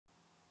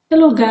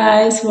Hello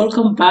guys,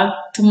 welcome back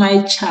to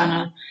my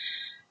channel.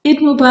 Eid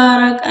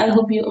Mubarak. I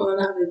hope you all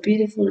have a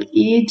beautiful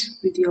Eid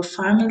with your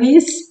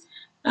families.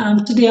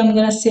 Today I'm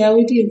gonna share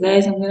with you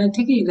guys. I'm gonna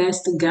take you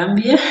guys to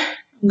Gambia.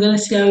 I'm gonna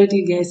share with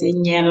you guys a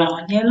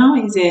Nyelanwoo.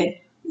 Nyelanwoo is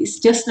it's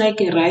just like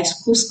a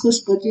rice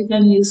couscous, but you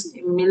can use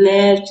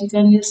millet. You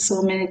can use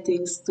so many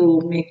things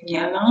to make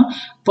Nyelanwoo.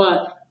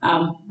 But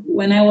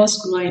when I was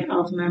growing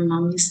up, my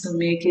mom used to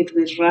make it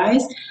with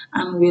rice,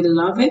 and we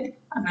love it,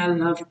 and I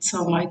love it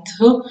so much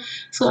too.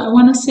 So I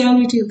want to share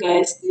with you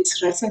guys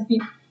this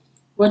recipe.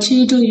 What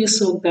you do, you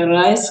soak the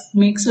rice.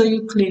 Make sure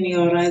you clean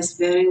your rice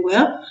very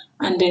well,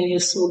 and then you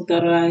soak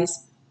the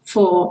rice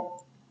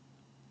for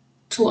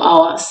 2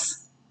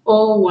 hours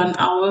or 1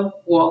 hour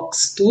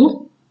works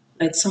too.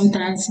 Like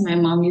sometimes my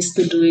mom used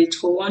to do it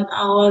for 1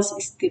 hour.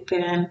 It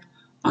depends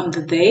on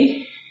the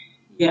day.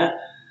 Yeah.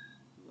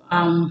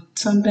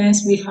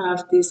 Sometimes we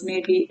have this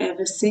maybe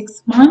every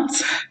 6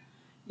 months.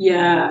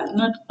 Yeah,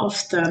 not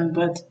often,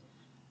 but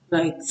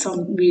like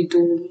some we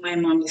do. My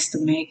mom used to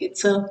make it.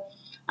 So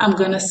I'm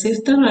gonna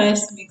sieve the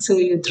rice. Make sure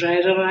you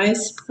dry the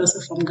rice because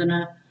if I'm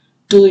gonna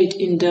do it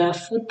in the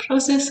food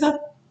processor,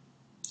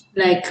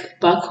 like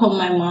back home,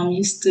 my mom we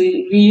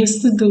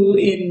used to do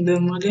in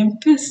the modern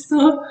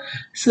pesto.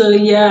 So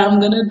yeah, I'm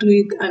gonna do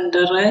it. And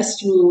the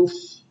rice, you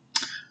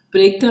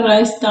break the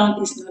rice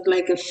down. It's not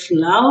like a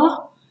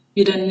flour.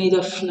 You don't need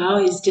a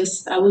flour. It's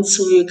just I will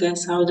show you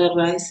guys how the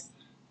rice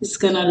is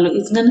gonna look.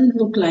 It's gonna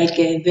look like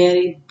a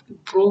very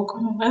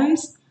broken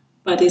rice,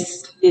 but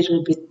it's a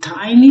little bit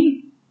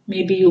tiny.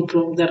 Maybe you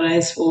broke the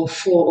rice for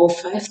 4 or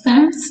 5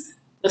 times,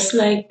 just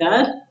like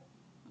that.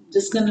 I'm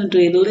just gonna do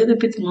it a little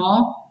bit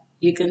more.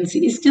 You can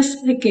see it's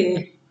just like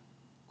a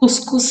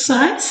couscous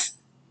size.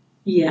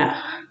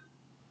 Yeah,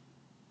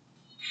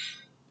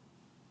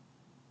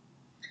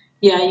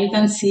 yeah, you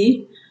can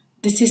see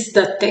this is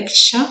the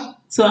texture.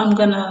 So I'm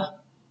gonna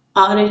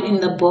add it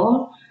in the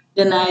bowl.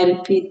 Then I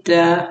repeat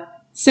the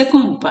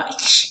second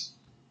batch.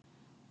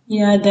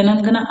 Yeah, then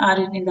I'm gonna add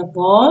it in the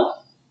bowl.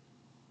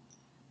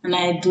 And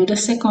I do the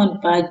second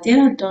batch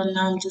there. Done.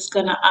 Now I'm just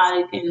gonna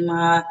add it in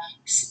my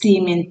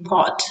steaming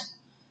pot.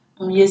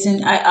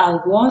 I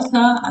add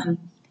water and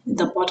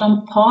the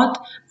bottom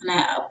pot, and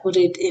I put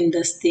it in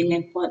the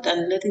steaming pot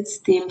and let it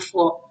steam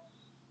for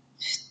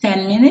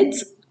 10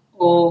 minutes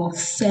or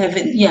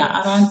 7,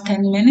 yeah, around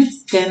 10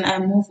 minutes. Then I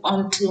move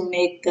on to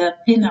make the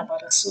peanut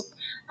butter soup.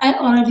 I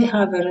already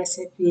have a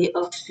recipe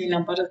of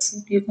peanut butter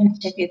soup. You can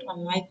check it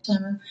on my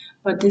channel,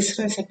 but this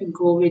recipe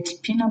go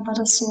with peanut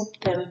butter soup.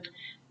 Then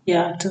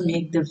yeah, to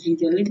make the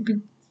video a little bit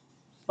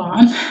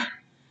fun.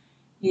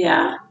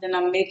 Yeah, then I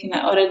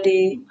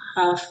already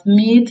have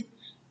meat,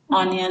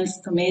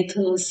 onions,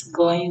 tomatoes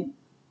going.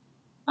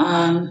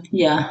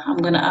 Yeah, I'm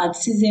gonna add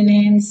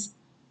seasonings.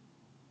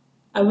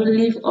 I will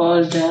leave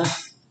all the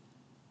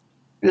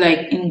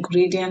like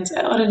ingredients.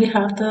 I already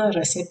have the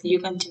recipe. You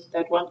can check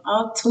that one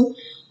out too.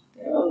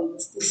 They're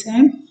almost the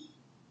same.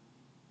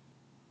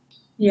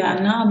 Yeah,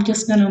 now I'm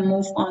just gonna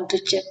move on to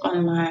check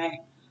on my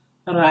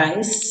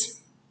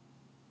rice.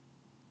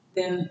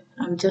 Then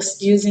I'm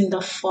just using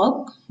the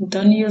fork.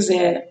 Don't use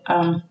a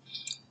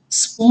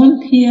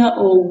spoon here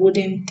or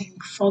wooden thing.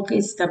 Fork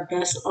is the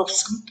best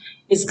option.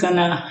 It's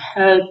gonna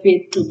help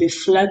it to be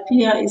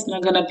flappier. It's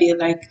not gonna be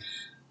like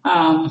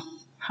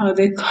how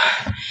they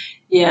call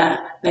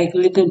yeah, like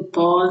little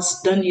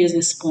balls. Don't use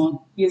a spoon.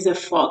 Use a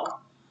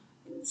fork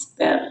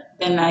instead.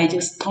 Then I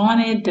just turn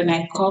it. Then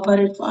I cover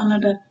it for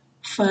another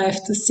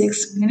 5 to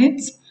 6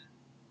 minutes.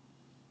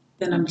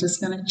 Then I'm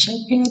just gonna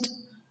check it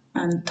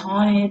and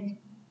turn it.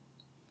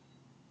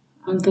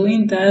 I'm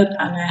doing that,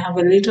 and I have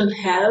a little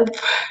help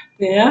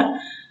there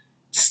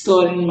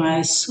storing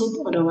my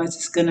soup, otherwise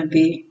it's gonna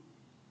be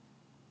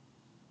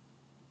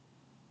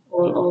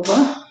all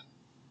over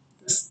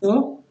the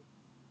stove.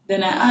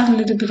 Then I add a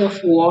little bit of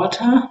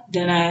water,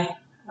 then I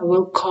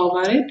will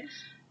cover it.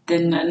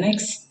 Then the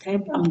next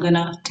step, I'm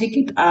gonna take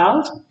it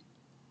out.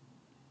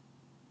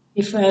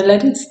 If I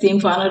let it steam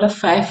for another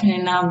 5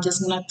 minutes, now I'm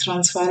just gonna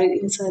transfer it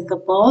inside the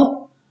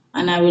bowl,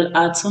 and I will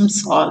add some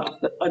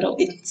salt. Although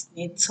it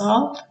needs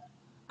salt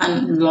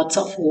and lots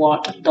of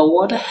water. The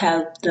water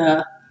helps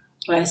the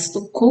rice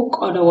to cook,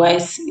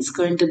 otherwise it's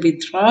going to be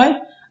dry,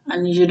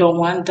 and you don't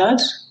want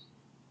that.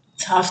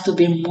 It has to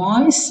be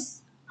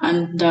moist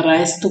and the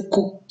rice to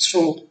cook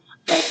through.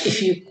 Like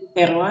if you cook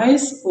a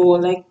rice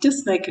or like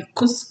just like a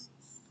couscous.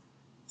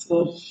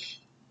 So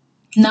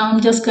now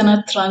I'm just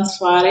gonna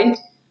transfer it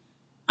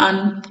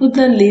and put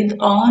the lid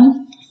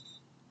on.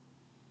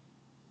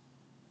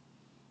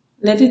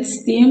 Let it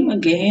steam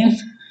again.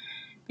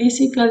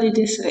 Basically,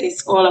 this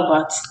is all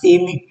about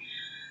steaming.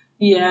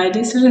 Yeah,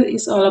 this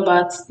is all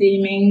about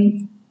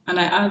steaming, and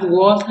I add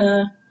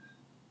water,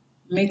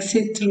 mix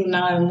it through.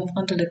 Now I move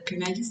on to the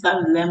cream. I just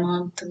add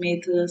lemon,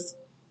 tomatoes,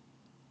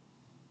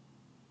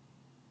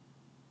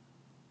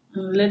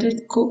 and let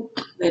it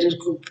cook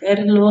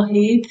very low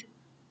heat,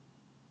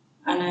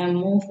 and I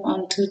move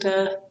on to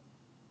the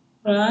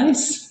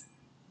rice.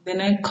 Then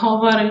I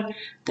cover it.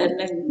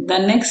 Then the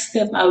next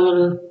step I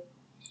will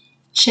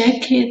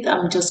check it.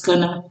 I'm just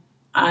gonna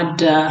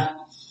add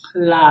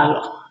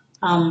lalo.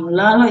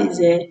 Lalo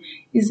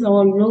is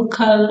our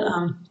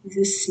local is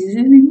it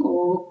seasoning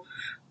or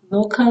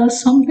local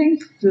something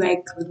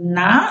like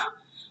na.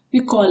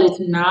 We call it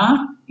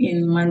na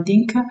in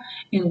Mandinka.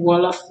 In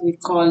Wolof we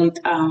call it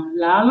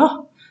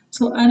lalo.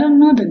 So I don't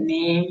know the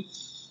name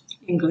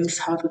English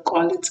how to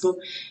call it. So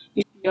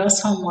if you're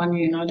someone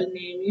you know the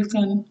name, you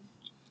can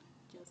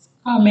just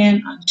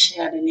comment and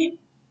share the name.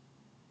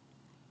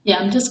 Yeah,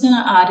 I'm just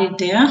gonna add it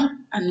there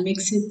and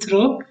mix it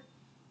through.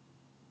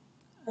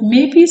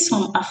 Maybe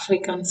some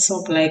African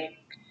soup like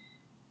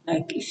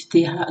if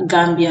they have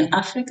Gambian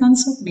African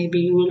soup, maybe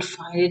you will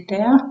find it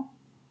there.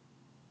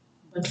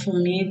 But for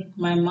me,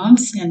 my mom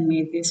sent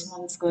me this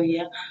one, so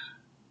yeah.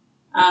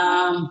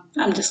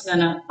 I'm just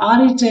gonna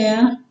add it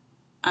there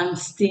and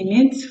steam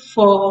it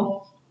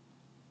for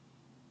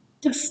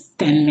just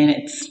 10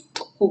 minutes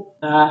to cook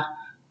nah,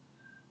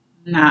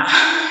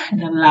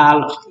 the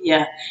lalo.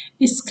 Yeah,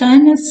 it's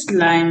kind of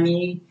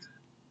slimy,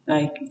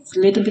 like it's a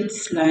little bit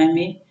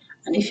slimy.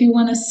 And if you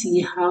want to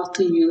see how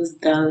to use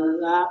the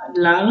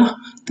lalo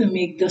to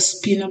make the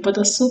peanut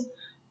butter soup,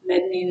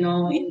 let me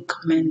know in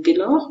comment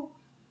below.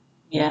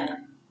 Yeah.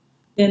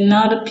 Then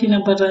now the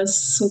peanut butter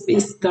soup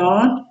is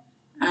done,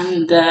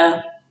 and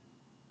the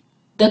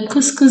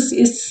couscous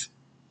is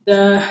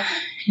the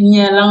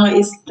nyelanwoo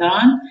is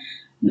done.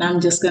 And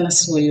I'm just gonna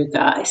show you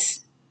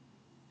guys.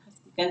 As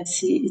you can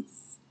see,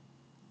 it's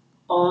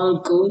all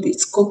good.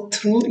 It's cooked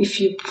through. If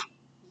you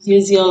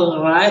use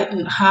your right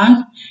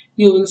hand,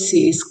 you will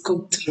see it's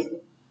cooked through.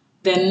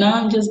 Then now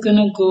I'm just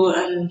gonna go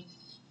and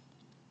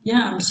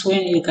yeah, I'm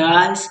showing you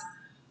guys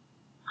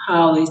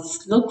how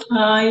it's look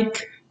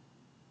like.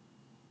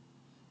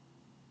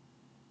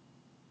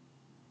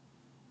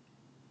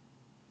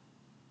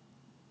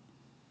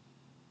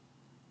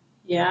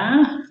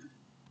 Yeah,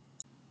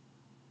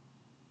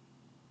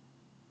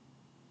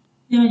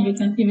 yeah, you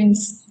can even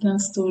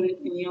store it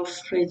in your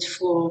fridge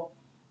for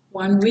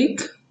 1 week.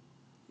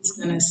 It's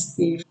gonna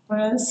stay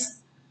fresh.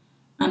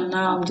 And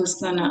now I'm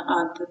just gonna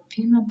add the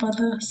peanut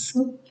butter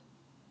soup.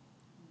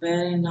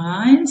 Very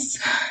nice.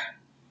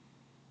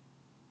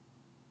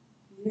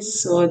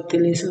 It's so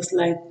delicious.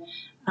 Like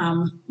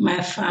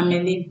my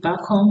family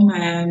back home,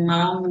 my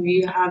mom,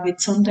 we have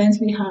it. Sometimes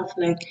we have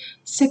like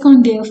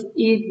second day of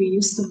Eid. We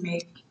used to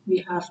make. We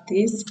have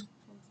this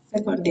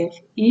second day of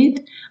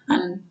Eid,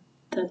 and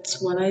that's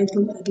what I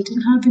do. I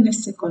didn't have any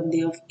second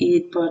day of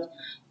Eid, but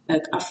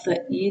like after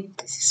Eid,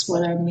 this is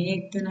what I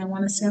make. Then I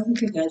want to share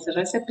with you guys the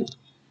recipe.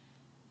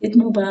 Eid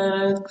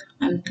Mubarak,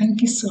 and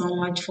thank you so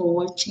much for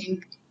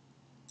watching.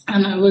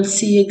 And I will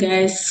see you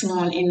guys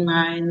soon in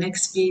my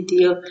next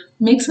video.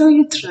 Make sure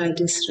you try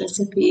this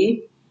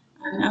recipe,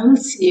 and I will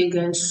see you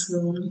guys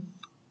soon.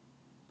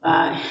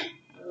 Bye.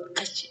 I will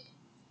catch you.